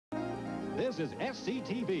This is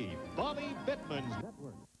SCTV, Bobby Bittman's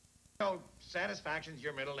network. No, satisfaction's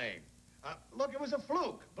your middle name. Look, it was a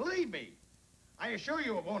fluke. Believe me. I assure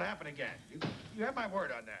you it won't happen again. You have my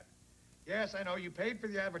word on that. Yes, I know you paid for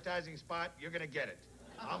the advertising spot. You're going to get it.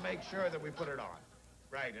 I'll make sure that we put it on.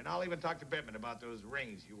 Right, and I'll even talk to Bittman about those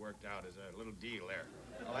rings you worked out as a little deal there.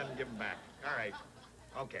 I'll have him give them back. All right.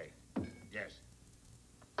 Okay. Yes.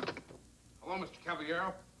 Hello, Mr.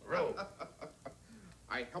 Caballero. Roll.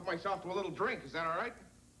 I helped myself to a little drink. Is that all right?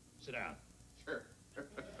 Sit down. Sure.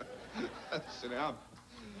 Sit down.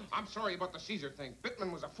 I'm sorry about the Caesar thing.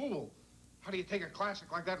 Bittman was a fool. How do you take a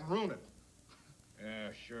classic like that and ruin it? Yeah,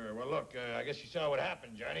 sure. Well, look, I guess you saw what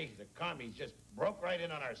happened, Johnny. The commies just broke right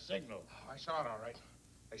in on our signal. Oh, I saw it all right.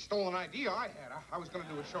 They stole an idea I had. I was going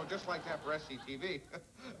to do a show just like that for SCTV.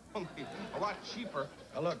 Only a lot cheaper.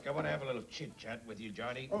 Now, look, I want to have a little chit-chat with you,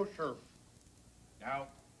 Johnny. Oh, sure. Now,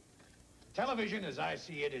 television, as I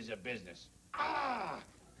see it, is a business. Ah!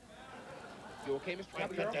 You okay, Mr. Right,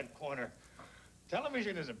 Caballero? cut that corner.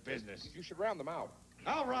 Television is a business. You should round them out.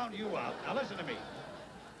 I'll round you out. Now, listen to me.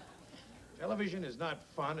 Television is not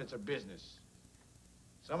fun, it's a business.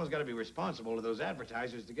 Someone's got to be responsible to those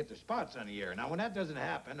advertisers to get their spots on the air. Now, when that doesn't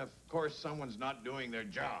happen, of course, someone's not doing their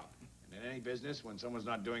job. And in any business, when someone's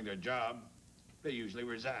not doing their job, they usually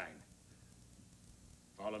resign.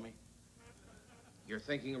 Follow me? You're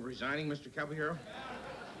thinking of resigning, Mr. Caballero?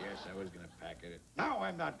 Yes, I was going to pack it. No,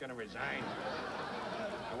 I'm not going to resign.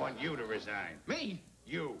 I want you to resign. Me?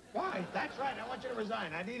 You. Why? That's right, I want you to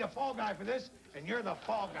resign. I need a fall guy for this, and you're the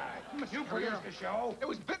fall guy. Mr. You Caballero. produced the show. It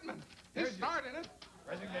was Bittman. He Here's starred in it.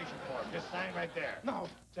 Resignation form. Just sign right there. No.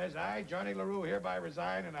 Says I, Johnny LaRue, hereby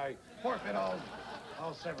resign, and I forfeit all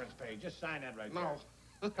severance pay. Just sign that right No.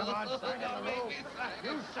 there. Come on, sign it, Don't LaRue. make me sign it.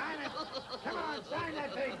 You sign it. Come on, sign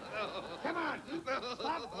that thing. Come on.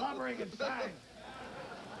 Stop blubbering and sign.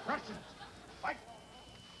 Russians. Fight.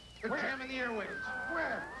 You're jamming the airwaves.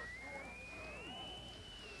 Where?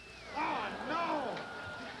 Oh,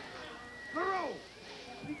 no. LaRue.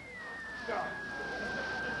 Go.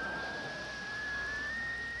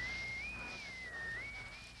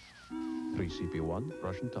 CP1,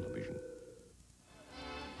 Russian television.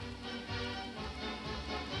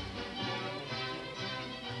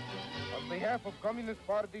 On behalf of Communist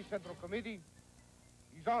Party Central Committee,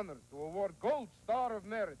 he's honored to award Gold Star of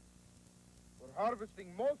Merit for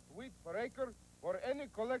harvesting most wheat per acre for any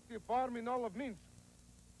collective farm in all of Minsk.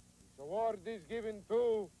 This award is given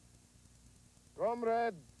to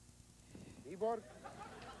Comrade Tibor.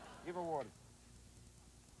 Give award.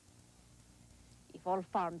 If all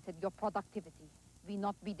farms had your productivity, we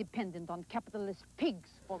not be dependent on capitalist pigs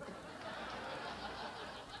for... Let's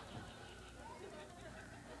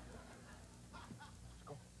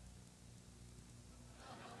go.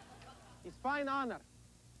 It's fine honor.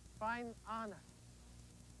 Fine honor.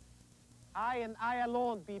 I and I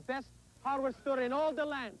alone be best harvester in all the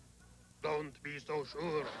land. Don't be so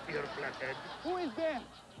sure, dear flathead. Who is there?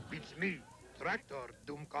 It's me, Tractor,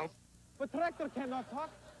 Dumkov. But tractor cannot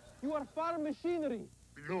talk. You are farm machinery.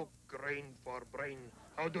 Look, grain for brain.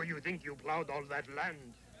 How do you think you plowed all that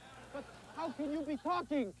land? But how can you be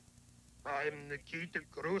talking? I'm Nikita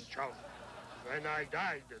Khrushchev. When I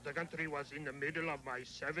died, the country was in the middle of my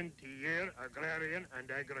 70-year agrarian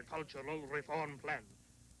and agricultural reform plan.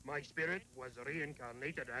 My spirit was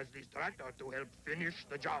reincarnated as this tractor to help finish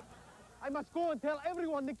the job. I must go and tell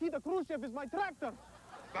everyone Nikita Khrushchev is my tractor.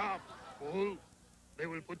 Stop, fool. They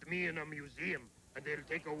will put me in a museum, and they'll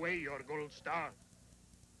take away your gold star.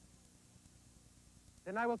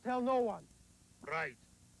 Then I will tell no one. Right.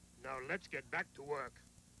 Now let's get back to work.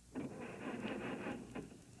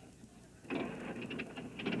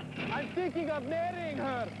 I'm thinking of marrying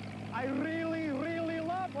her. I really, really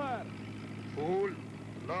love her. Fool.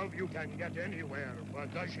 Love you can get anywhere,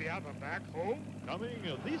 but does she have a back home? Coming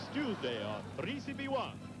this Tuesday on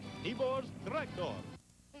 3CP1, Tibor's Tractor.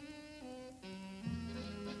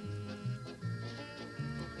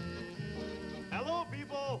 Hello,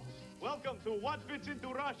 people. Welcome to What Fits into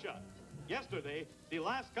Russia. Yesterday, the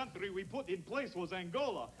last country we put in place was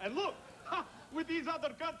Angola. And look, with these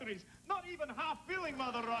other countries, not even half filling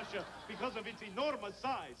Mother Russia because of its enormous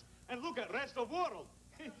size. And look at rest of world.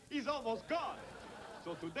 He's almost gone.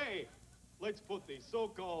 So today, let's put the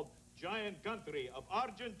so-called giant country of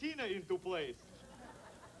Argentina into place.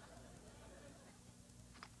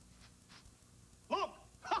 Look!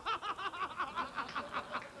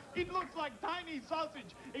 It looks like tiny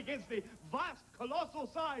sausage against the vast, colossal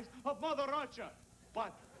size of Mother Russia.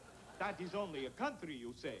 But that is only a country,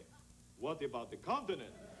 you say. What about the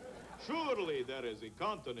continent? Surely there is a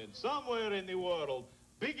continent somewhere in the world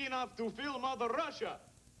big enough to fill Mother Russia.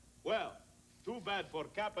 Well, Too bad for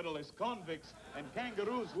capitalist convicts and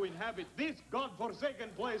kangaroos who inhabit this godforsaken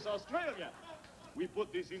place, Australia. We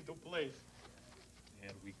put this into place.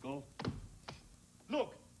 There we go.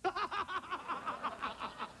 Look!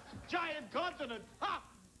 Giant continent! Ha!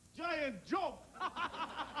 Giant joke!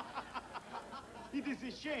 It is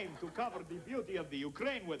a shame to cover the beauty of the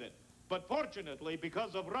Ukraine with it. But fortunately,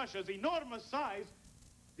 because of Russia's enormous size,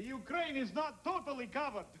 the Ukraine is not totally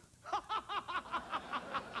covered.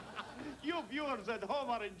 You viewers at home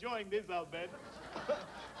are enjoying this, I'll bet.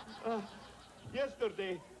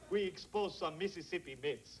 Yesterday, we exposed some Mississippi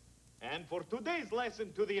myths. And for today's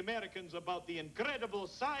lesson to the Americans about the incredible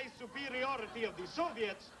size superiority of the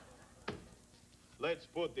Soviets, let's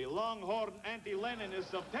put the longhorn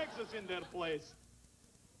anti-Leninists of Texas in their place.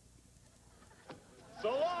 So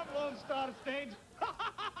long, Lone Star State.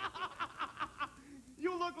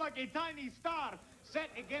 You look like a tiny star set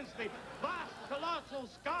against the vast, colossal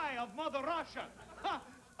sky of Mother Russia.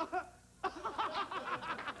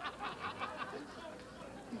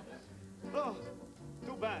 Oh,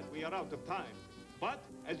 too bad we are out of time. But,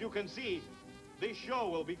 as you can see, this show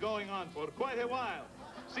will be going on for quite a while.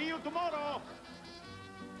 See you tomorrow.